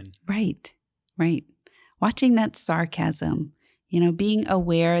communication. Right. Watching that sarcasm, being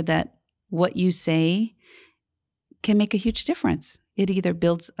aware that what you say can make a huge difference. It either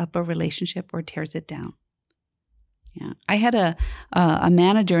builds up a relationship or tears it down. Yeah. I had a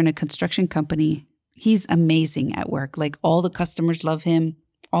manager in a construction company. He's amazing at work. Like all the customers love him.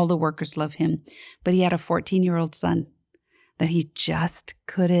 All the workers love him. But he had a 14-year-old son that he just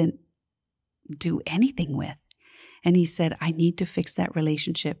couldn't do anything with. And he said, I need to fix that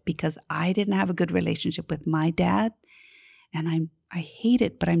relationship because I didn't have a good relationship with my dad. And I hate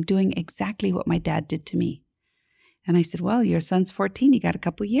it, but I'm doing exactly what my dad did to me. And I said, well, your son's 14. You got a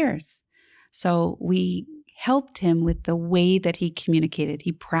couple years. So we helped him with the way that he communicated.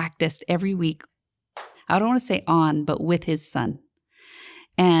 He practiced every week. I don't want to say on, but with his son.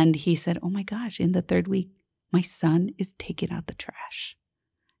 And he said, oh my gosh, in the third week, my son is taking out the trash.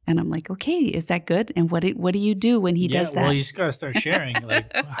 And I'm like, okay, is that good? And what do you do when he does that? Well, you just got to start sharing.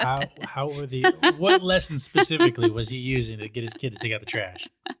 Like, what lessons specifically was he using to get his kid to take out the trash?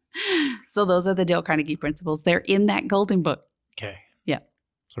 So those are the Dale Carnegie principles. They're in that golden book. Okay. Yeah.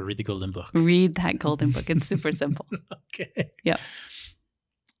 So read the golden book. Read that golden book. It's super simple. Okay. Yeah.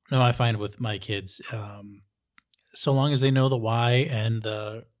 No, I find with my kids, so long as they know the why and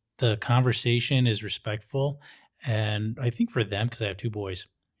the conversation is respectful, and I think for them, because I have two boys,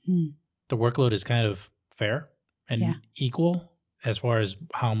 the workload is kind of fair and equal as far as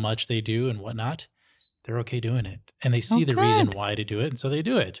how much they do and whatnot. They're okay doing it. And they see the reason why to do it. And so they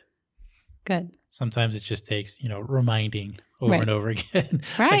do it. Good. Sometimes it just takes, reminding over and over again.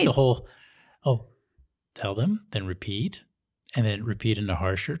 Right. Like the whole, tell them, then repeat, and then repeat in a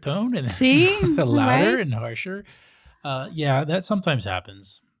harsher tone. And then louder and harsher. That sometimes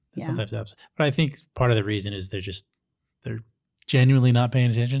happens. Sometimes happens. But I think part of the reason is they're genuinely not paying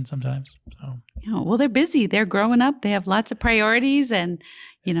attention sometimes. So. Well, they're busy. They're growing up. They have lots of priorities and,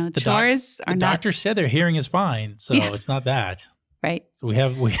 chores are not. The doctor said their hearing is fine. So it's not that. Right. So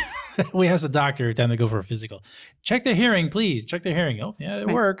we ask the doctor every time they go for a physical, check their hearing, please. Check their hearing. Oh, yeah, it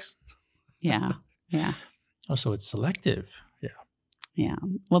works. Yeah. Yeah. Oh, so it's selective. Yeah. Yeah.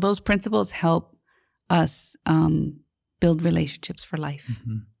 Well, those principles help us build relationships for life.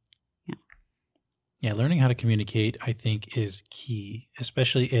 Mm-hmm. Yeah, learning how to communicate, I think, is key,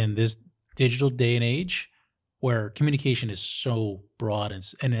 especially in this digital day and age where communication is so broad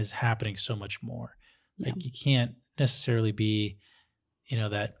and is happening so much more. Yeah. Like you can't necessarily be,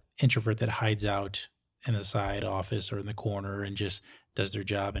 that introvert that hides out in the side office or in the corner and just does their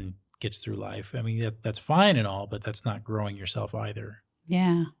job and gets through life. I mean, that's fine and all, but that's not growing yourself either.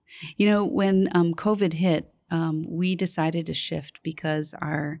 Yeah. When COVID hit, we decided to shift because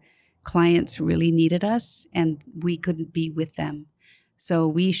our clients really needed us and we couldn't be with them. So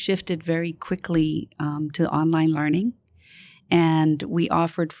we shifted very quickly to online learning, and we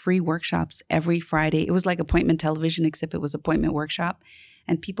offered free workshops every Friday. It was like appointment television, except it was appointment workshop,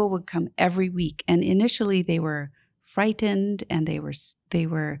 and people would come every week. And initially they were frightened and they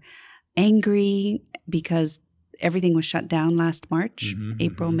were angry because everything was shut down last March,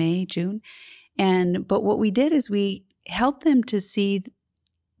 April, May, June. But what we did is we helped them to see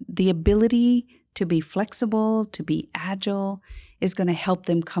the ability to be flexible, to be agile is going to help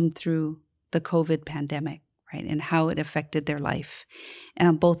them come through the COVID pandemic, right? And how it affected their life,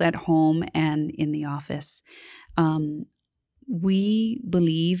 both at home and in the office. We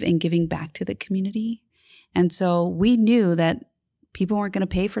believe in giving back to the community. And so we knew that people weren't going to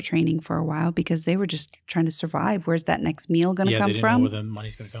pay for training for a while because they were just trying to survive. Where's that next meal going to come they didn't from? know where the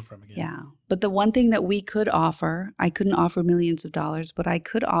money's going to come from again. Yeah. But the one thing that we could offer, I couldn't offer millions of dollars, but I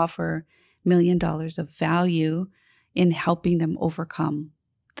could offer $1 million of value in helping them overcome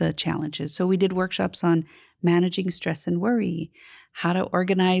the challenges. So we did workshops on managing stress and worry, how to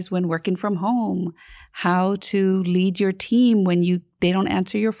organize when working from home, how to lead your team when they don't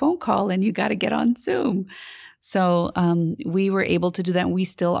answer your phone call and you got to get on Zoom. So we were able to do that. We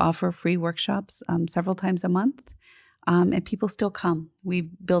still offer free workshops several times a month, and people still come. We've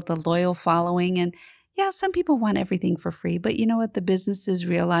built a loyal following, and some people want everything for free, but you know what? The businesses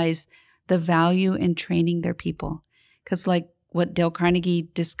realize the value in training their people, because like what Dale Carnegie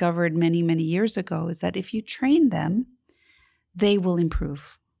discovered many, many years ago is that if you train them, they will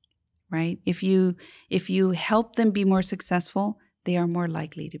improve, right? If you help them be more successful, they are more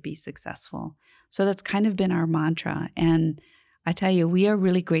likely to be successful. So that's kind of been our mantra. And I tell you, we are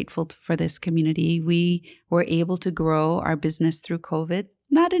really grateful for this community. We were able to grow our business through COVID,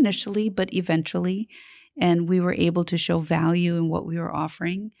 not initially, but eventually. And we were able to show value in what we were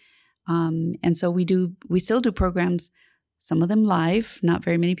offering. And so we still do programs, some of them live, not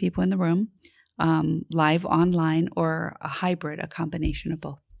very many people in the room, live online, or a hybrid, a combination of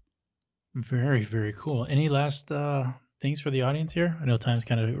both. Very, very cool. Any last things for the audience here? I know time's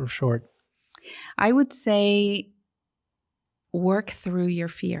kind of short. I would say work through your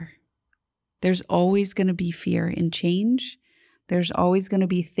fear. There's always going to be fear in change. There's always going to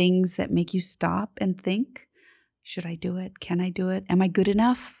be things that make you stop and think, should I do it? Can I do it? Am I good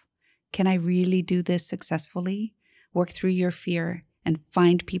enough? Can I really do this successfully? Work through your fear and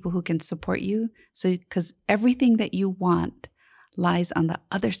find people who can support you. So, because everything that you want lies on the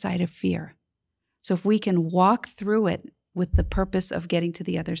other side of fear. So if we can walk through it with the purpose of getting to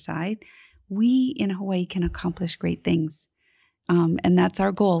the other side, we in Hawaii can accomplish great things. And that's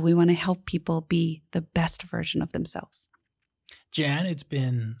our goal. We want to help people be the best version of themselves. Jan, it's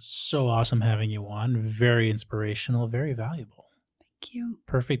been so awesome having you on. Very inspirational, very valuable. Thank you.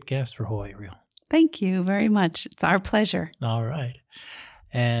 Perfect guest for Hawaii Real. Thank you very much. It's our pleasure. All right.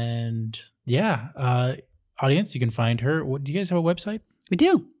 And yeah, audience, you can find her. Do you guys have a website? We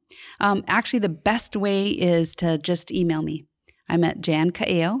do. Actually, the best way is to just email me. I'm at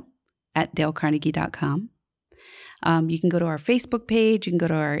janka'eo@dalecarnegie.com. You can go to our Facebook page. You can go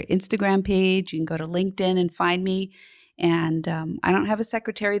to our Instagram page. You can go to LinkedIn and find me. And I don't have a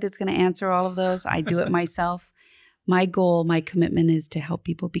secretary that's going to answer all of those. I do it myself. My goal, my commitment is to help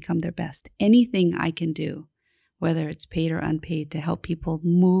people become their best. Anything I can do, whether it's paid or unpaid, to help people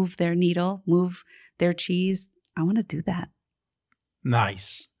move their needle, move their cheese, I want to do that.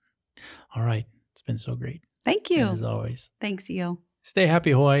 Nice. All right. It's been so great. Thank you. And as always. Thanks, Eo. Stay happy,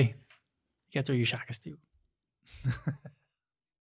 Hawaii. Get through your shakas too.